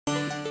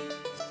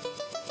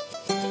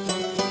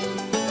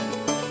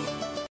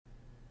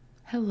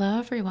Hello,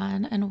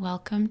 everyone, and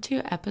welcome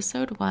to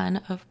episode 1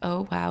 of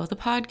Oh Wow, the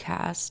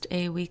podcast,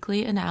 a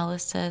weekly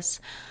analysis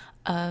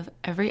of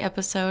every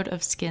episode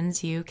of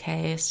Skins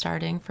UK,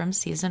 starting from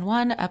season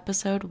 1,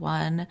 episode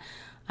 1.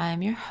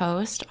 I'm your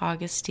host,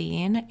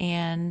 Augustine,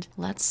 and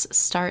let's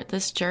start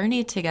this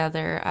journey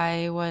together.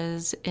 I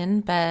was in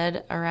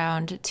bed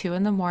around 2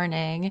 in the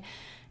morning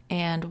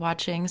and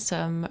watching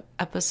some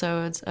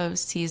episodes of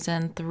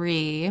season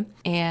 3,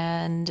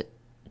 and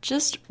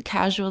just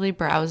casually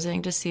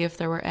browsing to see if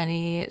there were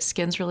any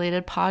Skins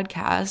related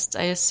podcasts.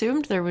 I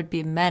assumed there would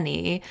be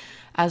many,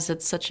 as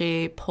it's such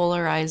a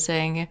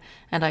polarizing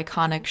and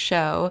iconic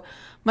show.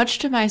 Much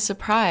to my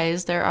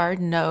surprise, there are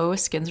no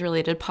Skins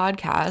related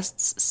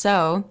podcasts,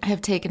 so I have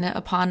taken it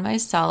upon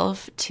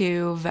myself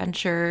to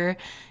venture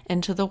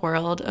into the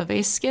world of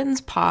a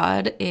Skins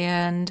pod,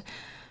 and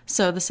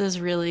so this is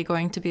really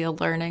going to be a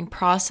learning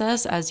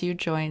process as you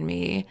join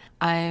me.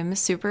 I'm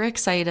super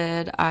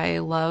excited. I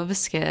love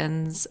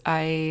Skins.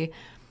 I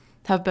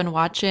have been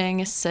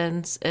watching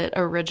since it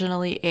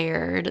originally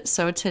aired.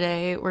 So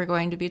today we're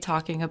going to be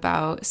talking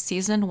about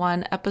season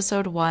 1,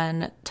 episode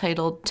 1,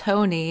 titled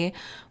Tony,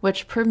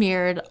 which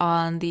premiered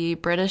on the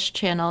British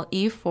channel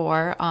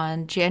E4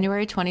 on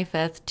January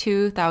 25th,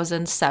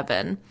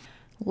 2007.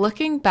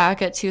 Looking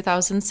back at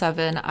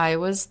 2007, I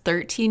was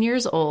 13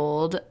 years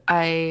old.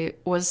 I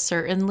was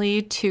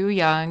certainly too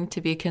young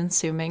to be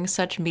consuming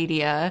such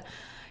media.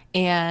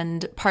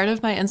 And part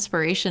of my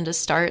inspiration to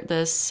start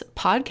this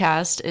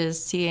podcast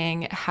is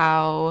seeing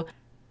how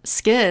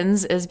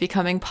Skins is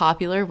becoming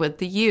popular with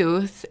the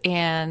youth,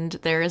 and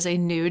there is a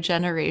new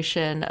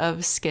generation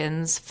of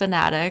Skins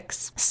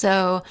fanatics.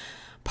 So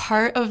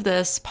part of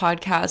this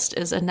podcast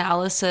is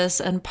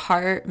analysis, and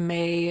part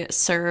may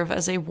serve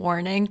as a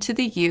warning to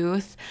the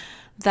youth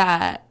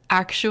that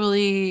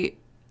actually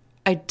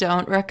I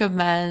don't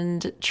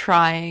recommend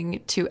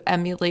trying to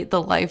emulate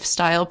the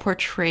lifestyle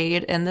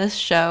portrayed in this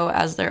show,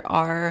 as there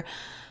are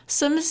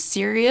some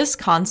serious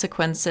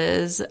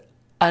consequences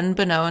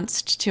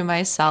unbeknownst to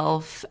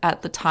myself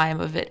at the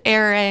time of it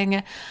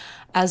airing.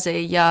 As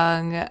a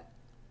young,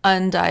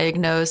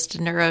 undiagnosed,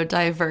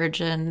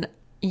 neurodivergent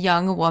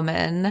young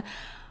woman,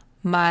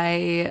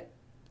 my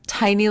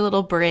tiny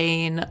little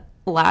brain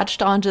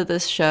latched onto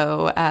this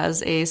show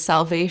as a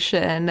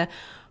salvation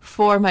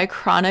for my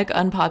chronic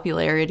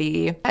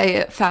unpopularity.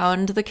 I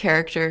found the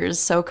characters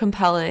so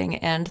compelling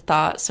and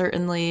thought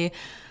certainly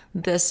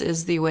this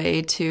is the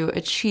way to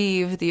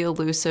achieve the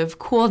elusive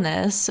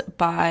coolness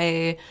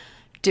by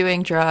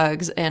doing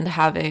drugs and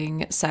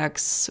having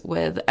sex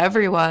with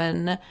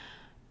everyone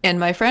in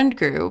my friend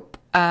group.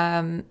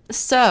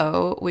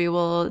 So we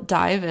will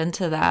dive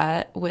into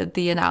that with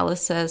the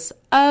analysis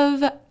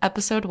of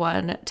episode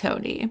 1,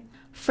 Tony.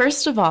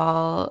 First of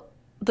all,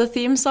 the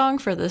theme song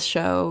for this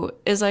show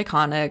is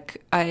iconic.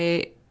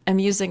 I am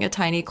using a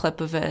tiny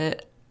clip of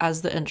it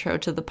as the intro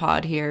to the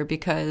pod here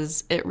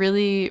because it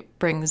really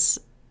brings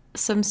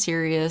some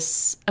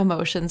serious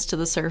emotions to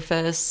the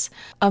surface.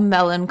 A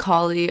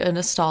melancholy, a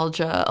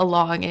nostalgia, a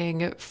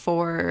longing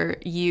for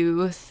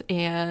youth.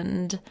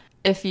 And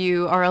if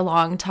you are a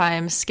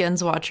long-time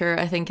Skins watcher,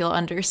 I think you'll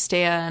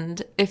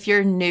understand. If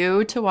you're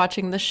new to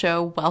watching the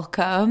show,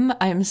 welcome.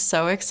 I'm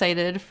so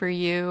excited for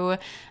you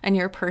and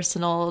your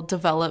personal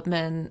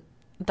development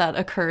that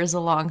occurs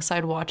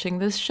alongside watching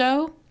this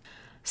show.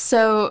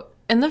 So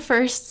in the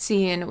first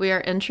scene, we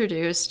are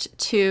introduced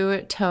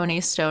to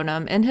Tony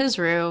Stoneham in his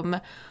room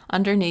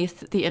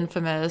underneath the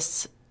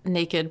infamous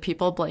naked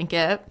people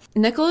blanket.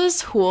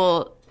 Nicholas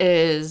Hoult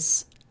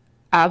is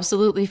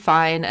absolutely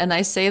fine, and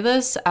I say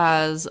this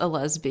as a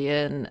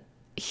lesbian.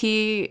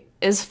 He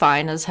is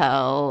fine as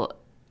hell.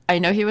 I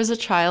know he was a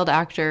child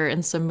actor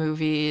in some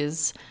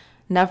movies,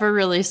 never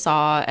really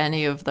saw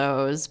any of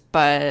those,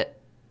 but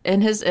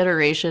in his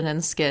iteration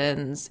in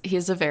Skins,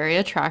 he's a very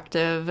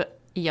attractive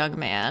young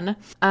man.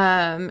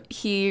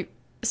 He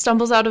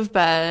stumbles out of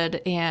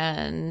bed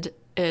and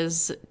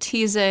is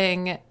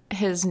teasing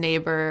his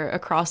neighbor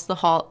across the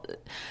hall.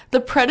 The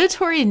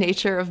predatory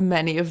nature of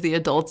many of the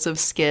adults of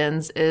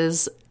Skins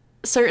is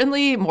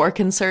certainly more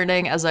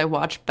concerning as I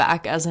watch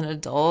back as an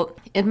adult.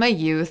 In my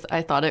youth,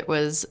 I thought it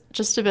was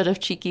just a bit of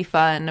cheeky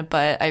fun,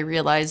 but I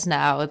realize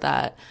now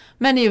that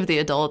many of the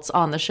adults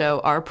on the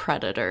show are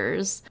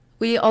predators.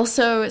 We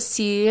also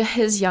see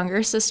his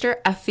younger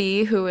sister,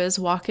 Effie, who is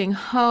walking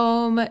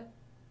home,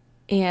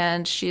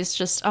 and she's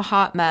just a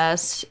hot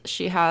mess.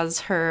 She has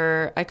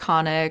her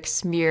iconic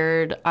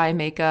smeared eye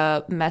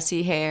makeup,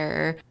 messy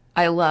hair.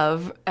 I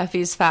love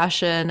Effie's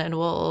fashion and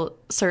will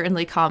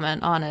certainly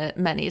comment on it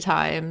many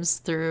times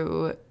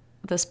through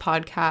this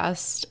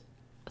podcast,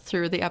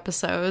 through the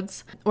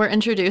episodes. We're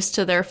introduced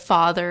to their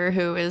father,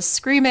 who is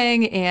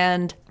screaming,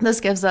 and this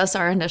gives us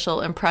our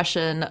initial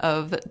impression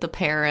of the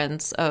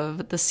parents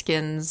of the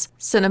Skins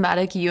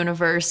cinematic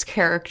universe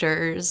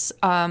characters.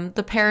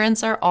 The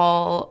parents are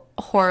all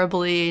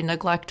horribly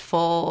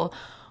neglectful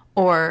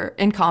or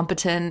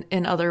incompetent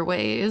in other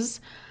ways.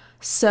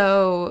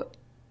 So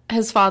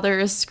his father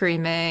is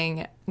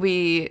screaming.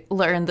 We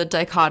learn the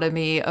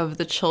dichotomy of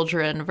the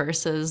children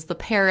versus the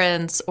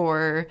parents,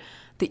 or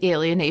the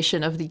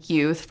alienation of the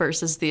youth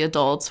versus the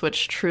adults,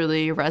 which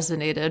truly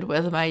resonated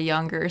with my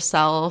younger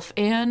self,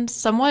 and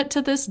somewhat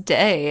to this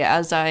day,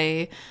 as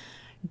I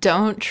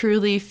don't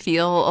truly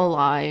feel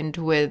aligned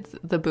with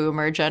the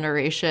boomer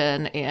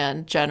generation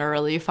and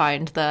generally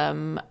find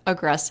them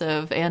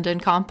aggressive and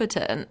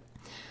incompetent.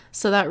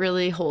 So that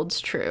really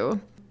holds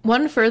true.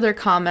 One further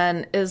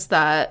comment is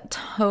that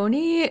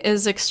Tony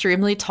is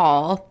extremely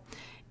tall,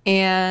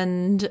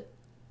 and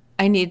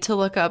I need to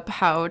look up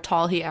how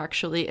tall he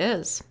actually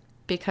is,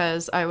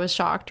 because I was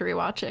shocked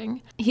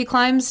rewatching. He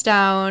climbs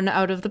down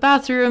out of the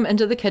bathroom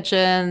into the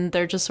kitchen.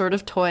 They're just sort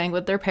of toying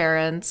with their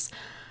parents.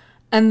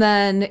 And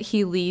then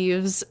he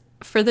leaves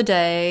for the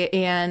day,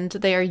 and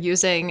they are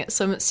using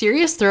some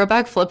serious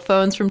throwback flip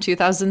phones from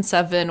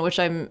 2007, which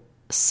I'm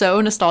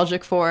so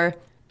nostalgic for.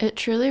 It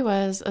truly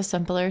was a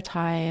simpler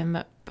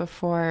time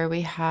before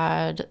we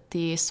had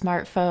the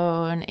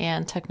smartphone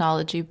and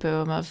technology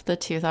boom of the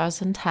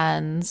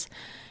 2010s,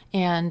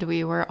 and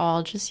we were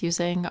all just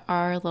using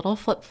our little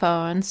flip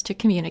phones to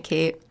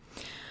communicate.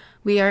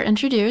 We are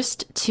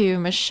introduced to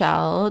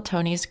Michelle,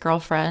 Tony's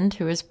girlfriend,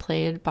 who is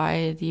played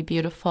by the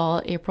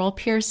beautiful April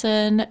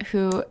Pearson,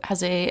 who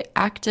has an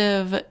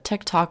active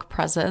TikTok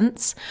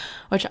presence,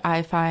 which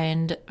I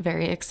find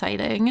very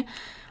exciting.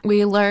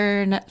 We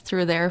learn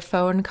through their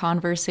phone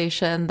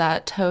conversation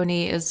that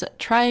Tony is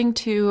trying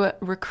to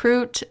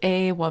recruit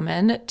a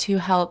woman to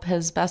help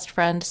his best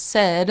friend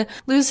Sid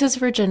lose his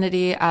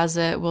virginity, as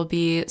it will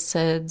be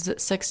Sid's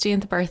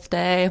 16th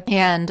birthday.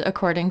 And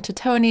according to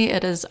Tony,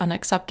 it is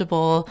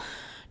unacceptable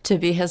to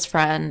be his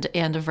friend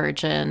and a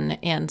virgin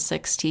and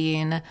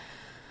 16.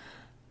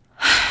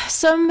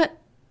 Some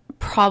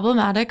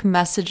problematic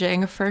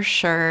messaging for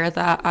sure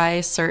that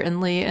I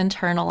certainly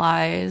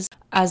internalized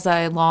as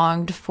I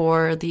longed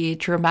for the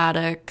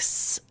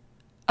dramatics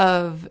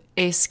of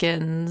a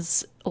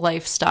Skins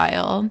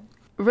lifestyle.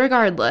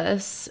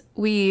 Regardless,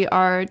 we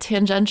are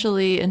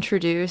tangentially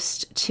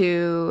introduced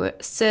to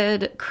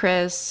Sid,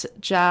 Chris,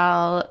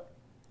 Jal,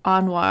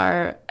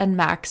 Anwar, and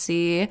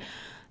Maxie,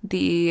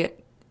 the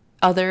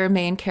other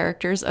main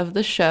characters of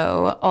the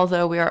show,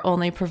 although we are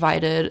only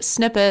provided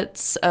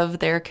snippets of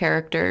their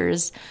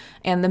characters,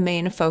 and the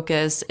main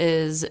focus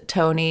is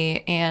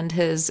Tony and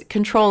his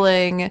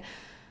controlling,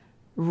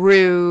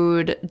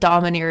 rude,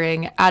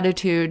 domineering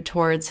attitude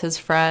towards his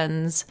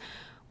friends,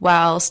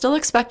 while still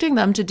expecting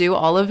them to do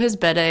all of his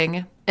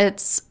bidding.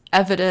 It's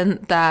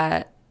evident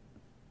that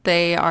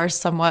they are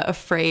somewhat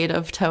afraid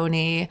of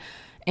Tony,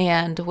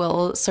 and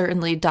we'll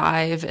certainly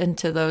dive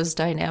into those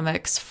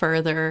dynamics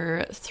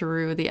further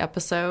through the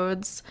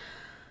episodes.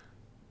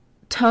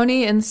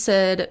 Tony and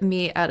Sid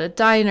meet at a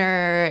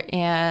diner,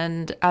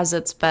 and as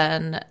it's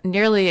been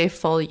nearly a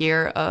full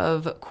year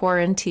of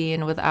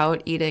quarantine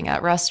without eating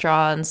at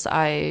restaurants,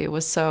 I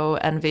was so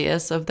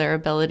envious of their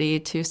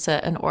ability to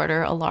sit and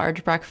order a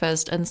large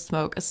breakfast and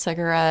smoke a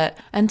cigarette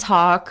and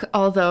talk,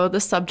 although the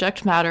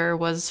subject matter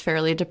was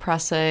fairly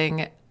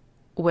depressing,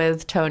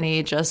 with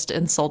Tony just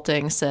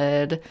insulting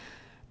Sid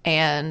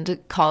and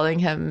calling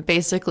him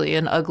basically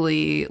an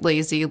ugly,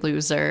 lazy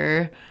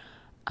loser.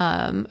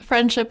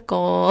 Friendship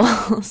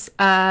goals.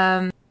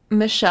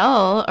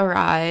 Michelle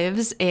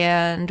arrives,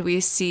 and we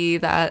see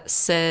that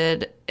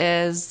Sid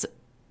is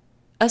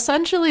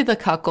essentially the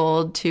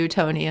cuckold to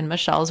Tony and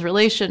Michelle's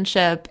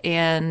relationship,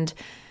 and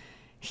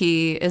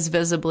he is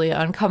visibly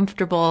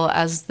uncomfortable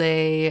as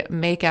they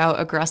make out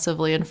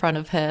aggressively in front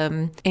of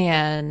him,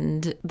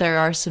 and there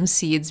are some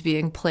seeds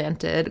being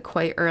planted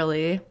quite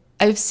early.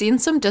 I've seen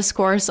some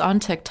discourse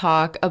on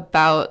TikTok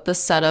about the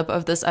setup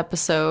of this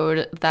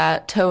episode,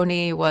 that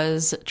Tony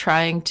was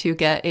trying to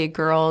get a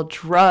girl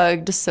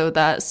drugged so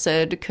that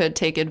Sid could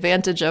take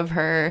advantage of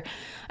her.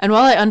 And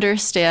while I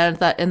understand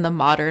that in the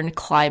modern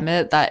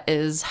climate, that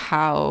is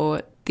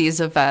how these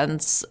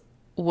events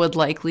would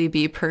likely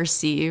be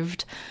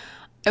perceived,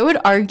 I would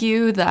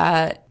argue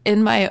that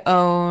in my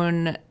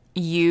own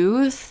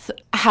youth,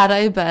 had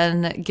I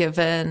been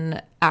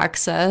given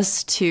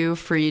access to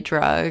free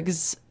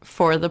drugs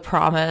for the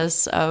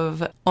promise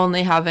of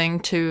only having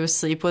to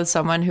sleep with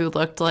someone who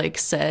looked like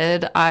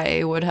Sid,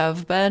 I would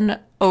have been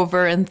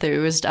over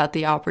enthused at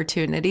the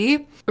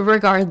opportunity.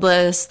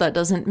 Regardless, that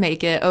doesn't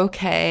make it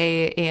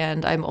okay,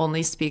 and I'm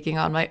only speaking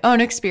on my own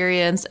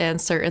experience,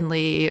 and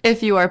certainly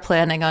if you are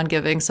planning on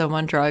giving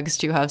someone drugs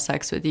to have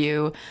sex with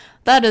you,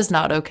 that is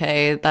not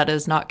okay. That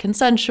is not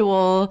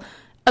consensual.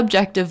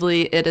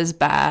 Objectively, it is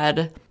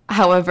bad.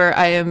 However,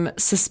 I am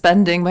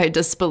suspending my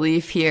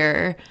disbelief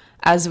here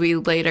as we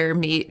later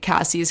meet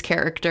Cassie's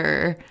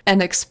character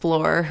and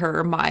explore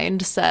her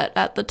mindset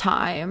at the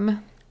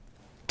time.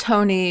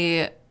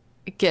 Tony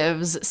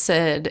gives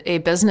Sid a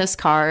business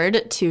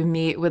card to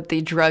meet with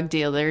the drug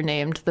dealer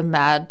named the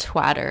Mad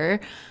Twatter,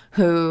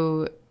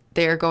 who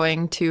they're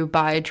going to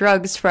buy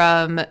drugs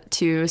from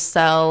to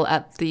sell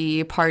at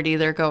the party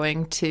they're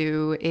going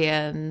to,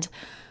 and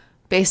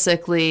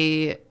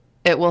basically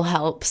it will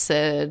help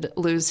Sid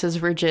lose his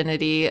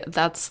virginity.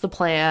 That's the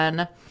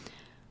plan.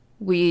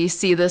 We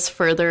see this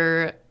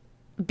further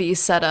be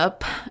set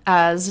up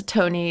as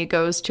Tony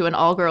goes to an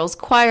all-girls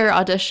choir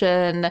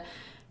audition.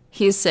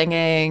 He's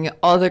singing,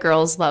 all the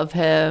girls love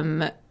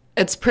him.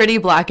 It's pretty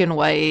black and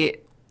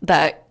white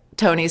that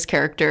Tony's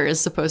character is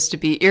supposed to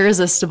be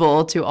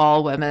irresistible to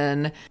all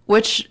women,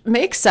 which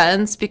makes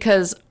sense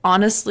because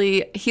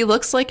honestly, he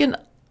looks like an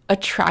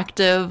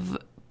attractive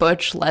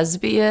butch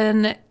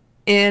lesbian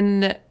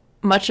in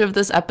much of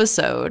this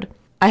episode.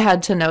 I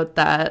had to note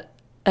that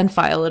and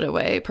file it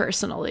away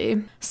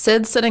personally.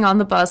 Sid's sitting on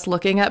the bus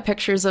looking at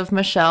pictures of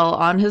Michelle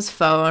on his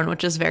phone,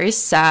 which is very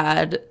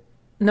sad.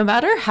 No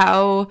matter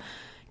how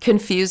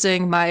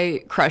confusing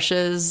my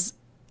crushes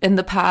in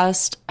the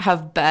past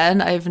have been,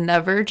 I've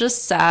never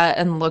just sat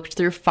and looked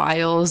through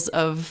files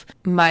of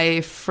my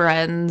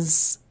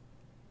friend's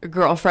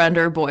girlfriend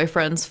or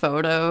boyfriend's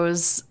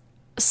photos.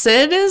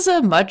 Sid is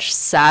a much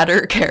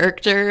sadder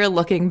character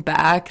looking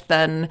back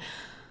than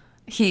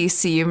he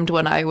seemed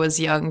when I was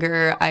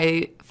younger.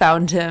 I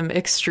found him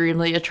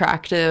extremely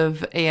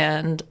attractive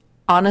and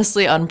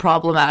honestly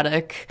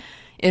unproblematic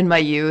in my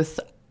youth.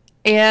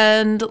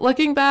 And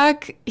looking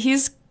back,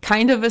 he's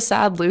kind of a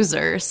sad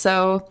loser.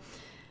 So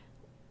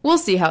we'll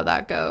see how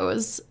that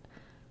goes.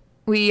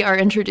 We are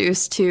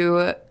introduced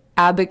to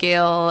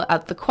Abigail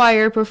at the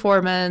choir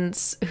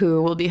performance,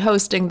 who will be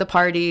hosting the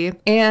party.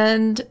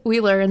 And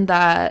we learn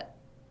that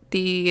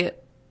the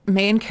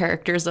main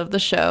characters of the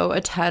show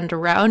attend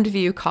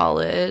Roundview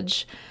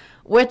College,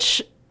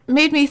 which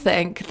made me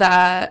think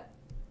that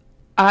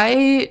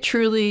I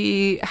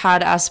truly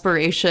had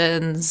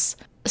aspirations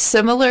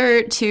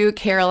similar to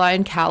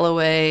Caroline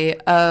Calloway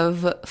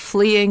of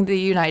fleeing the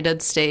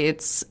United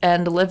States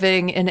and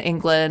living in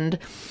England.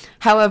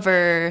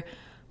 However,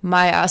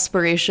 my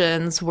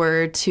aspirations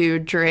were to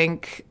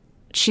drink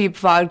cheap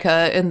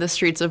vodka in the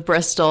streets of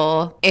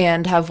Bristol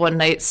and have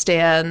one-night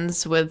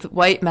stands with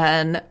white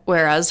men,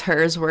 whereas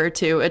hers were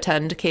to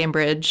attend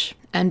Cambridge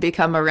and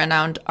become a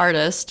renowned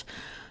artist.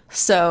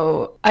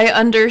 So I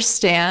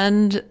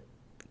understand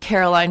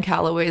Caroline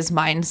Calloway's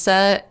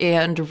mindset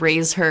and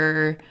raise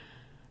her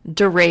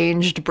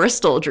deranged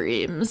Bristol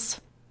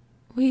dreams.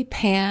 We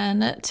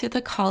pan to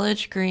the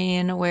college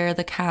green where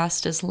the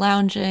cast is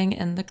lounging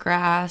in the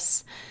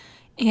grass,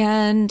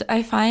 and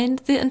I find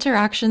the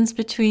interactions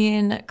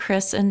between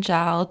Chris and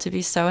Jal to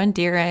be so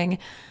endearing.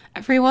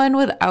 Everyone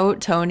without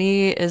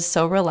Tony is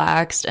so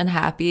relaxed and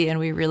happy, and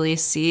we really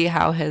see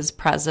how his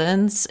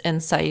presence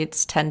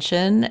incites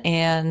tension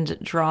and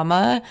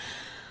drama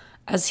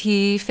as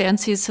he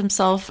fancies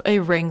himself a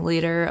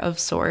ringleader of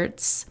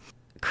sorts.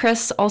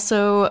 Chris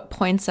also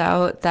points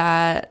out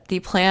that the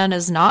plan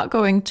is not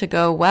going to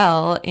go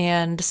well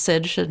and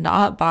Sid should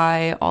not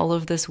buy all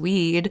of this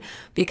weed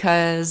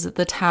because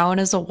the town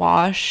is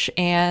awash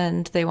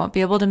and they won't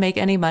be able to make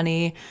any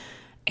money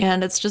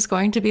and it's just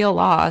going to be a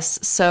loss.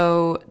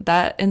 So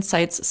that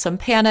incites some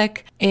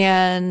panic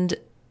and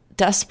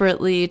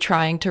desperately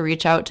trying to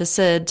reach out to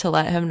Sid to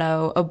let him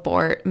know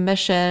abort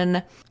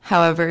mission.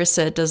 However,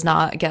 Sid does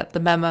not get the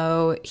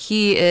memo.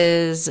 He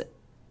is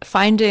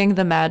finding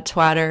the mad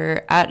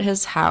twatter at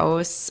his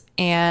house,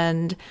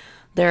 and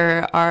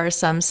there are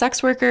some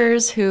sex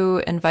workers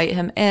who invite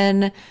him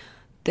in.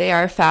 They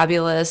are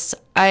fabulous.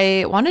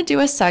 I want to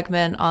do a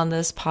segment on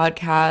this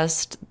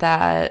podcast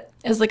that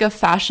is like a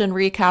fashion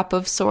recap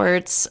of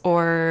sorts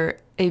or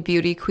a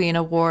beauty queen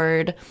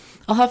award.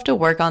 I'll have to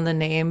work on the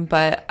name,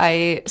 but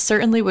I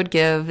certainly would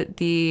give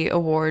the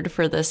award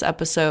for this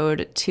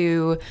episode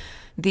to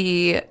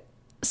the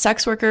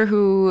sex worker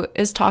who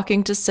is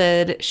talking to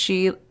Sid.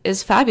 She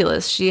is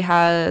fabulous. She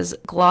has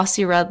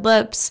glossy red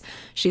lips.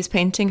 She's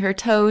painting her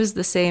toes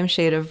the same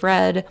shade of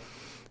red.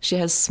 She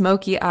has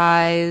smoky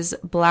eyes,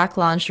 black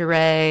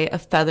lingerie, a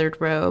feathered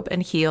robe,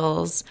 and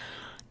heels.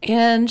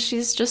 And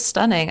she's just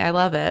stunning. I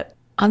love it.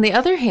 On the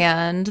other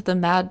hand, the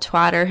mad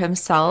twatter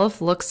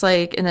himself looks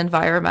like an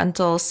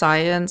environmental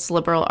science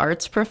liberal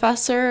arts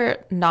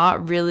professor,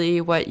 not really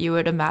what you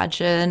would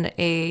imagine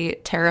a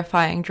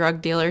terrifying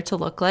drug dealer to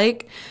look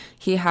like.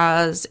 He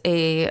has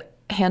a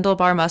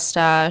handlebar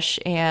mustache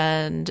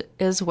and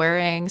is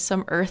wearing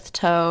some earth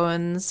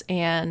tones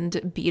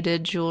and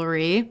beaded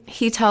jewelry.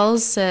 He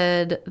tells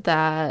Sid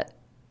that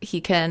he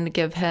can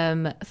give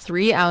him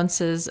 3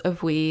 ounces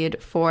of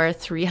weed for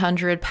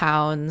 300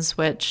 pounds,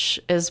 which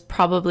is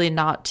probably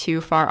not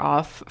too far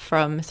off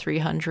from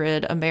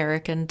 300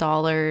 American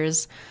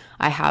dollars.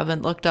 I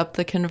haven't looked up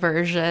the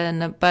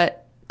conversion,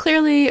 but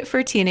clearly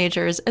for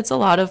teenagers, it's a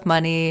lot of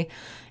money.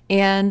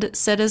 And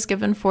Sid is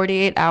given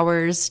 48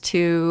 hours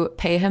to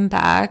pay him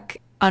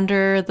back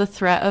under the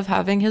threat of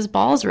having his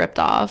balls ripped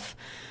off.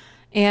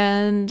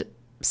 And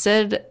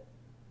Sid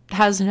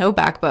has no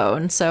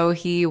backbone, so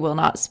he will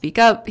not speak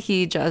up.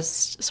 He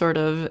just sort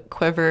of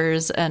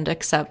quivers and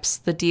accepts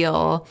the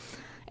deal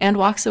and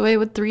walks away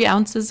with 3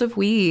 ounces of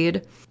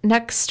weed.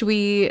 Next,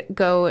 we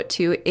go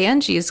to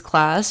Angie's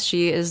class.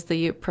 She is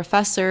the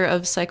professor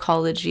of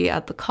psychology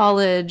at the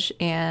college,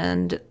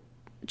 and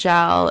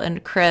Jal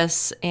and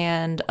Chris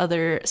and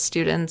other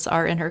students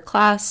are in her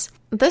class.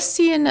 This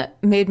scene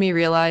made me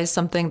realize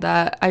something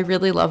that I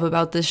really love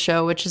about this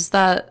show, which is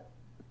that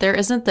there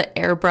isn't the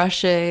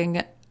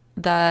airbrushing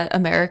that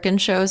American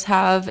shows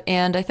have,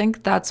 and I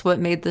think that's what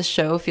made this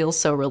show feel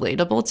so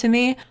relatable to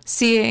me.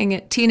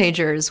 Seeing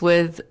teenagers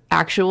with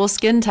actual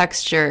skin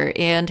texture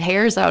and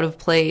hairs out of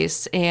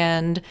place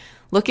and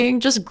looking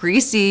just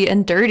greasy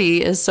and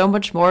dirty is so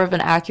much more of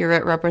an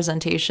accurate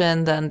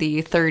representation than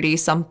the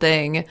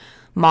 30-something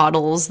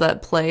models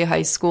that play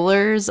high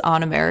schoolers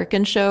on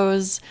American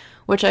shows,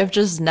 which I've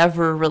just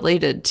never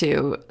related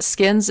to.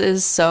 Skins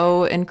is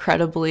so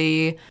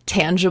incredibly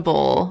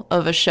tangible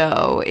of a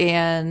show,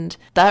 and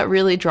that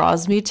really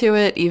draws me to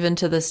it even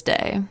to this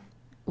day.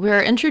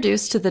 We're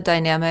introduced to the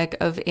dynamic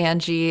of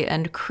Angie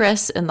and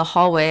Chris in the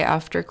hallway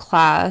after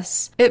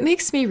class. It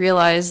makes me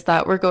realize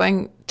that we're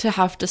going to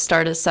have to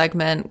start a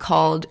segment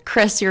called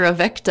Chris, You're a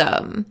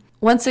Victim.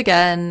 Once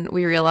again,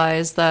 we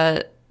realize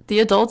that the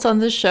adults on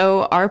this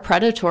show are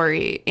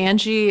predatory.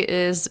 Angie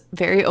is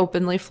very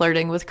openly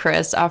flirting with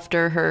Chris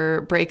after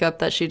her breakup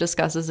that she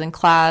discusses in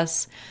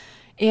class.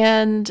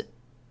 And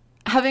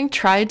having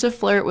tried to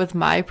flirt with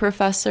my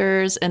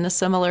professors in a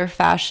similar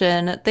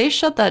fashion, they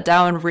shut that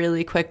down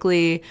really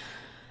quickly.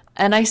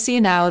 And I see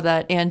now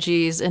that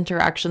Angie's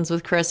interactions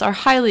with Chris are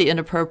highly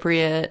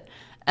inappropriate.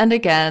 And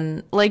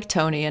again, like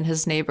Tony and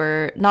his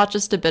neighbor, not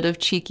just a bit of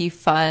cheeky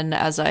fun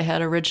as I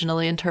had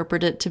originally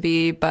interpreted it to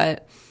be,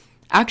 but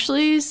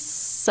actually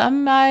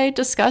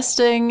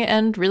semi-disgusting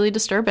and really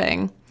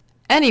disturbing.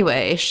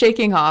 Anyway,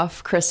 shaking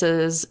off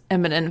Chris's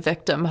imminent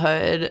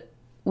victimhood,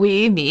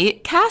 we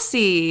meet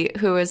Cassie,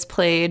 who is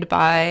played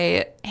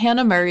by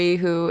Hannah Murray,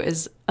 who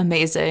is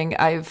amazing.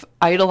 I've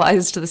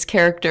idolized this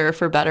character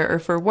for better or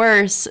for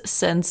worse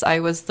since I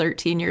was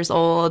 13 years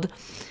old.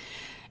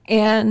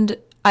 And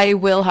I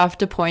will have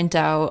to point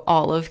out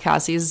all of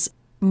Cassie's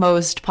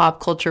most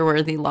pop culture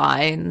worthy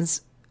lines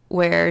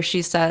where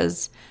she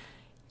says,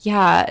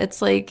 "Yeah,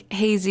 it's like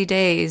hazy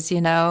days, you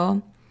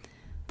know?"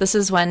 This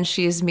is when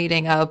she's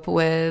meeting up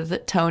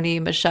with Tony,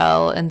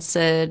 Michelle, and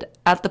Sid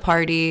at the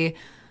party.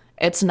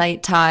 It's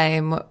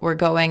nighttime. We're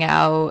going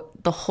out.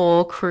 The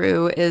whole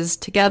crew is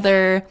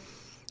together.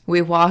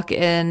 We walk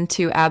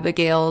into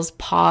Abigail's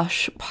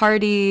posh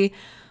party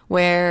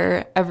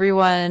where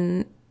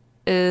everyone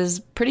is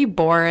pretty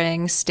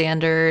boring,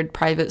 standard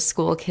private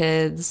school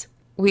kids.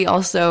 We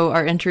also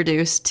are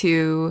introduced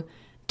to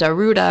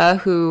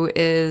Daruda, who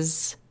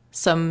is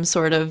some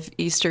sort of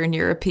Eastern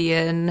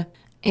European,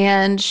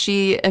 and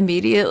she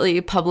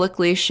immediately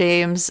publicly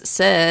shames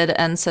Sid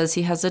and says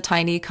he has a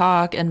tiny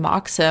cock and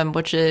mocks him,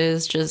 which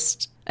is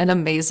just an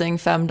amazing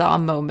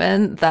femdom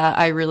moment that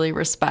I really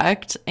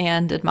respect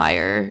and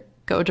admire.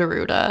 Go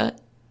Daruda,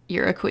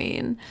 you're a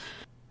queen.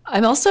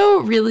 I'm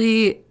also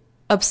really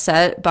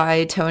upset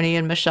by Tony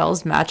and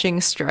Michelle's matching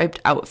striped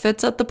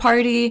outfits at the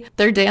party.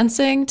 They're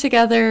dancing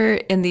together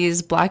in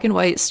these black and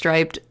white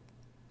striped,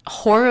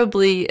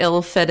 horribly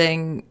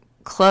ill-fitting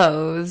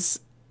clothes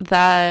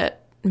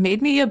that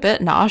made me a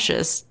bit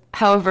nauseous.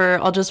 However,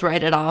 I'll just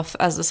write it off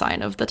as a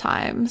sign of the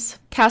times.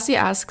 Cassie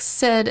asks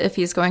Sid if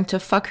he's going to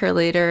fuck her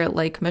later,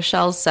 like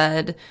Michelle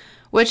said,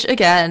 which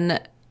again,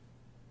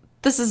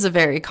 this is a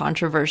very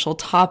controversial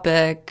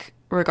topic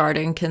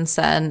regarding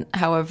consent.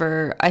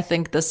 However, I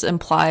think this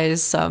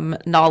implies some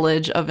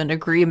knowledge of an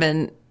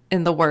agreement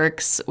in the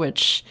works,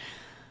 which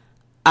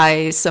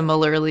I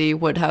similarly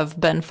would have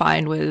been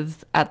fine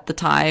with at the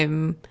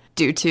time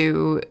due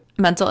to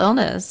mental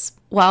illness.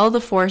 While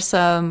the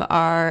foursome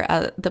are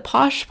at the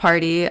posh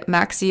party,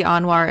 Maxie,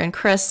 Anwar, and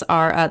Chris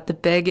are at the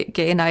big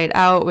gay night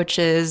out, which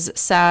is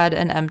sad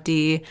and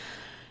empty.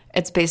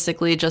 It's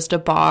basically just a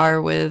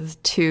bar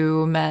with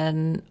two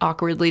men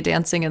awkwardly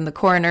dancing in the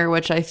corner,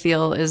 which I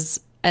feel is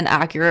an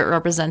accurate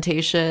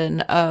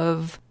representation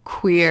of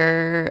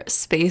queer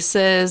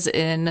spaces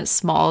in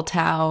small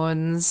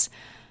towns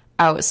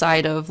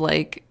outside of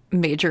like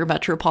major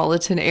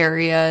metropolitan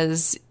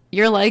areas.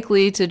 You're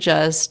likely to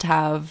just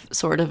have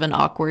sort of an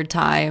awkward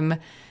time.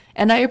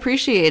 And I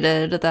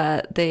appreciated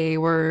that they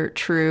were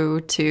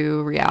true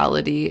to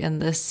reality in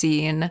this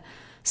scene.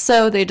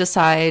 So they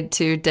decide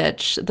to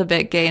ditch the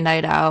big gay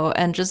night out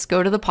and just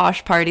go to the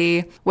posh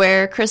party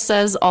where Chris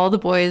says all the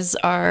boys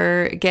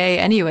are gay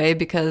anyway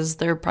because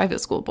they're private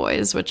school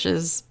boys, which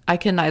is, I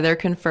can neither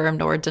confirm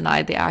nor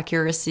deny the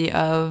accuracy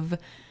of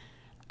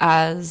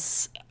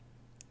as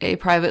a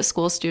private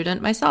school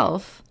student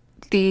myself.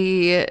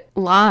 The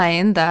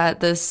line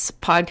that this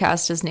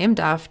podcast is named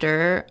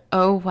after,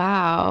 "Oh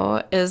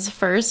wow," is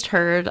first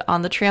heard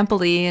on the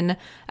trampoline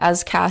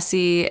as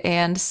Cassie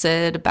and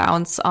Sid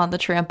bounce on the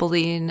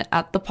trampoline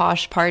at the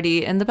posh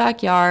party in the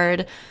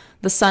backyard.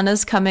 The sun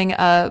is coming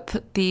up,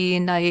 the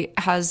night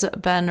has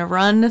been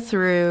run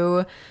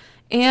through,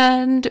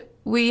 and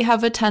we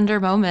have a tender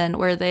moment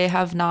where they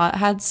have not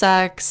had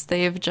sex.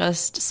 They've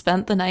just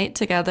spent the night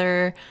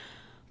together,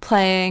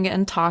 playing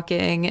and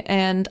talking,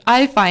 and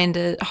I find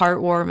it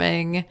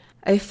heartwarming.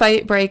 A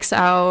fight breaks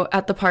out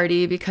at the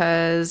party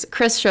because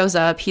Chris shows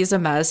up. He's a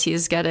mess.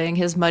 He's getting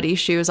his muddy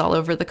shoes all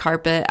over the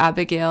carpet.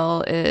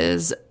 Abigail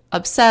is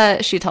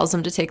upset. She tells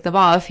him to take them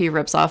off. He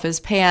rips off his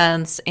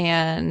pants,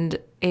 and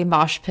a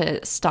mosh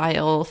pit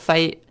style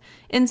fight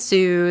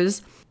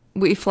ensues.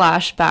 we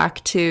flash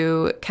back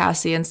to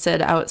Cassie and Sid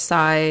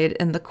outside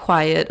in the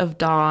quiet of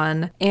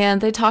dawn,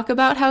 and they talk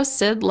about how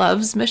Sid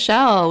loves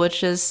Michelle,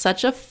 which is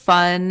such a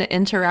fun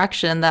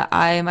interaction that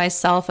I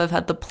myself have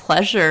had the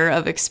pleasure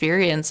of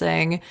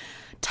experiencing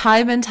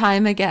time and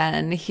time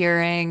again,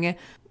 hearing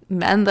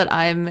men that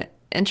I'm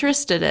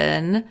interested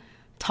in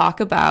talk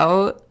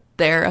about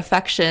their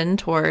affection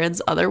towards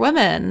other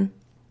women.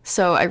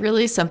 So I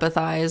really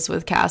sympathize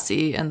with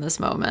Cassie in this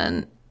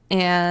moment.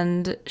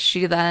 And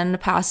she then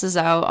passes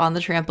out on the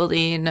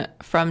trampoline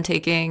from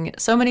taking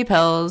so many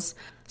pills.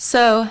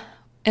 So,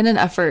 in an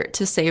effort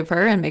to save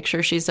her and make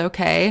sure she's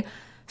okay,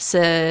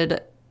 Sid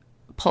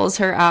pulls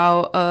her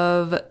out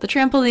of the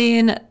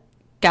trampoline,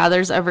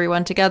 gathers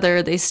everyone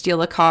together. They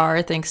steal a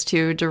car thanks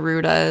to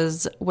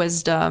Daruda's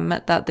wisdom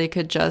that they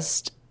could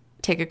just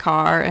take a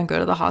car and go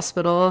to the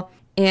hospital.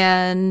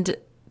 And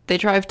they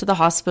drive to the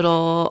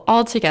hospital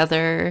all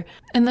together.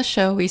 In the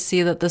show, we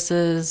see that this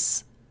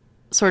is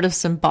sort of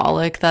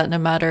symbolic, that no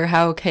matter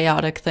how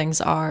chaotic things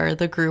are,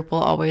 the group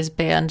will always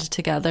band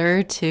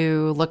together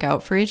to look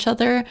out for each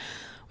other,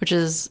 which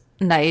is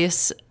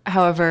nice.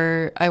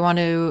 However, I want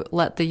to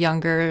let the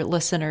younger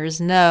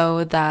listeners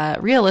know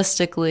that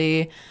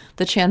realistically,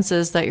 the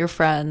chances that your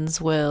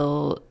friends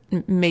will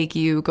make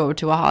you go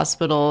to a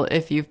hospital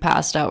if you've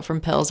passed out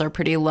from pills are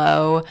pretty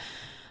low.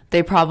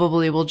 They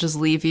probably will just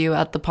leave you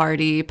at the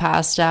party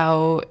passed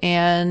out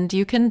and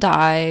you can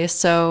die.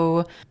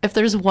 So if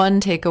there's one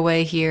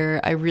takeaway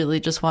here, I really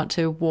just want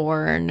to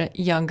warn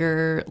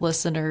younger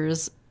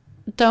listeners,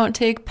 don't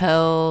take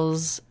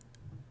pills.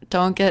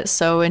 Don't get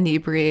so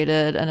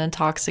inebriated and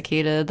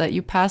intoxicated that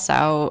you pass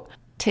out.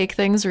 Take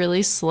things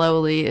really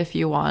slowly if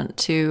you want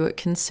to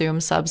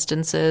consume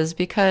substances,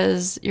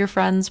 because your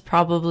friends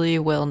probably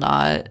will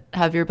not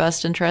have your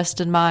best interest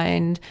in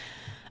mind.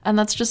 And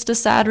that's just a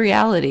sad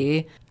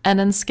reality. And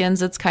in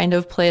Skins, it's kind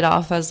of played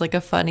off as like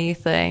a funny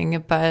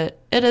thing, but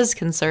it is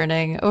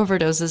concerning.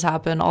 Overdoses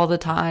happen all the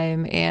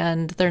time,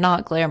 and they're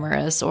not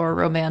glamorous or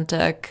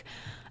romantic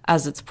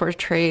as it's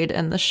portrayed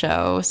in the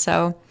show.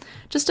 So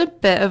just a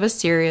bit of a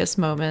serious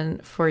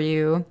moment for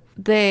you.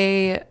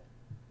 They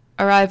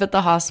arrive at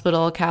the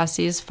hospital.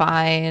 Cassie's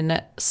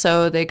fine.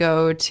 So they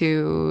go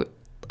to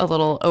a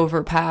little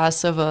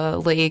overpass of a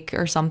lake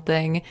or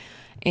something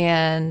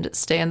and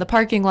stay in the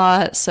parking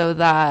lot so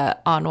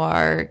that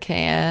Anwar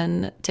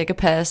can take a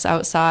piss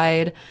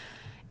outside.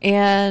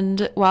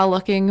 And while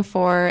looking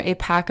for a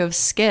pack of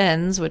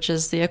Skins, which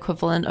is the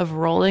equivalent of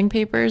rolling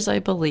papers, I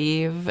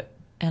believe,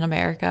 in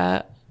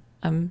America,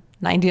 I'm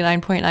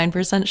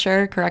 99.9%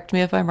 sure, correct me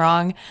if I'm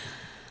wrong,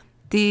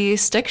 the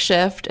stick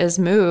shift is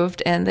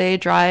moved and they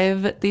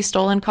drive the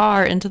stolen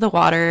car into the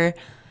water.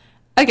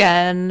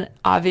 Again,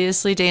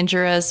 obviously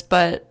dangerous,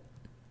 but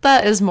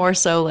that is more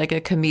so like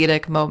a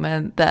comedic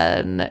moment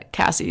than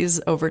Cassie's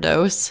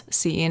overdose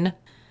scene.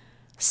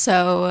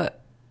 So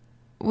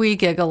we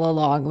giggle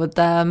along with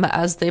them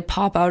as they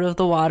pop out of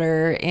the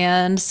water,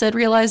 and Sid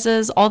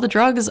realizes all the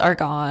drugs are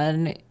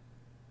gone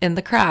in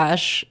the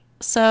crash.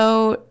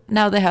 So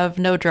now they have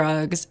no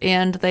drugs,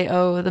 and they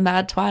owe the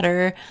Mad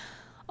Twatter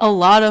a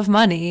lot of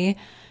money,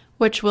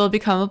 which will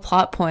become a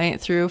plot point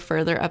through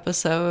further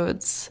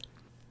episodes.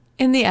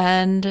 In the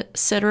end,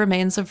 Sid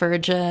remains a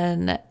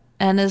virgin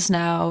and is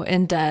now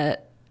in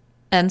debt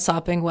and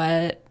sopping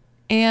wet.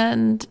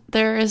 And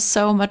there is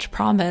so much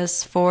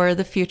promise for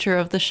the future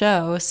of the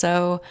show.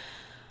 So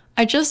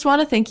I just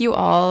want to thank you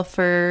all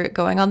for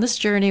going on this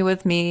journey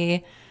with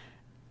me.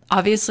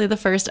 Obviously, the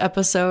first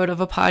episode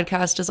of a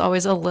podcast is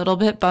always a little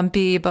bit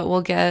bumpy, but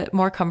we'll get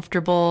more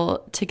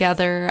comfortable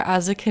together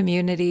as a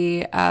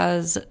community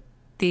as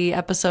the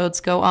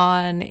episodes go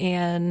on.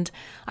 And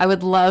I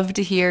would love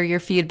to hear your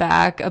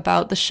feedback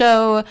about the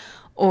show,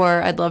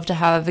 or I'd love to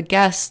have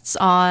guests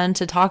on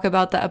to talk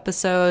about the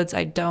episodes.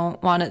 I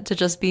don't want it to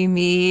just be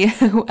me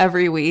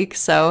every week.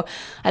 So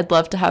I'd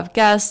love to have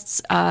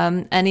guests.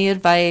 Any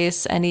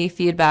advice, any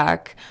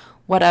feedback,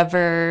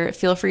 whatever,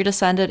 feel free to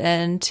send it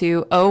in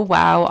to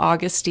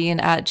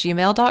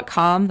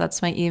ohwowaugustine@gmail.com.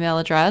 That's my email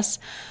address.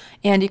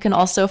 And you can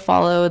also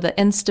follow the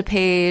Insta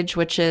page,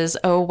 which is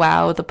Oh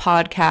Wow the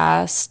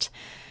Podcast.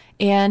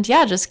 And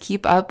yeah, just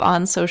keep up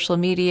on social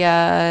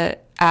media,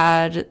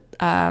 add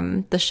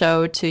the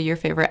show to your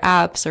favorite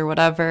apps or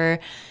whatever.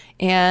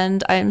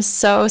 And I'm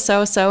so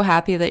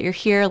happy that you're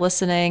here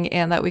listening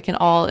and that we can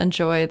all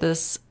enjoy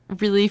this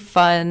really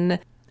fun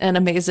and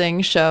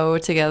amazing show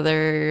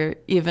together,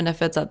 even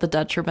if it's at the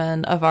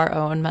detriment of our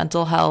own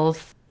mental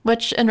health,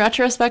 which in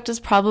retrospect is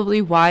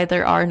probably why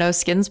there are no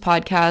Skins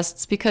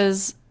podcasts,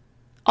 because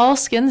all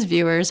Skins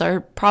viewers are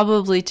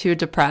probably too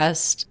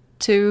depressed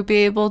to be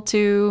able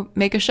to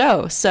make a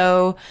show.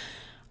 So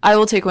I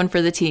will take one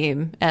for the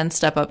team and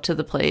step up to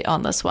the plate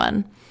on this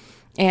one.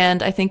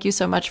 And I thank you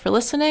so much for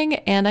listening,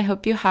 and I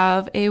hope you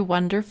have a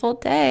wonderful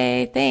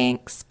day.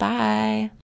 Thanks. Bye.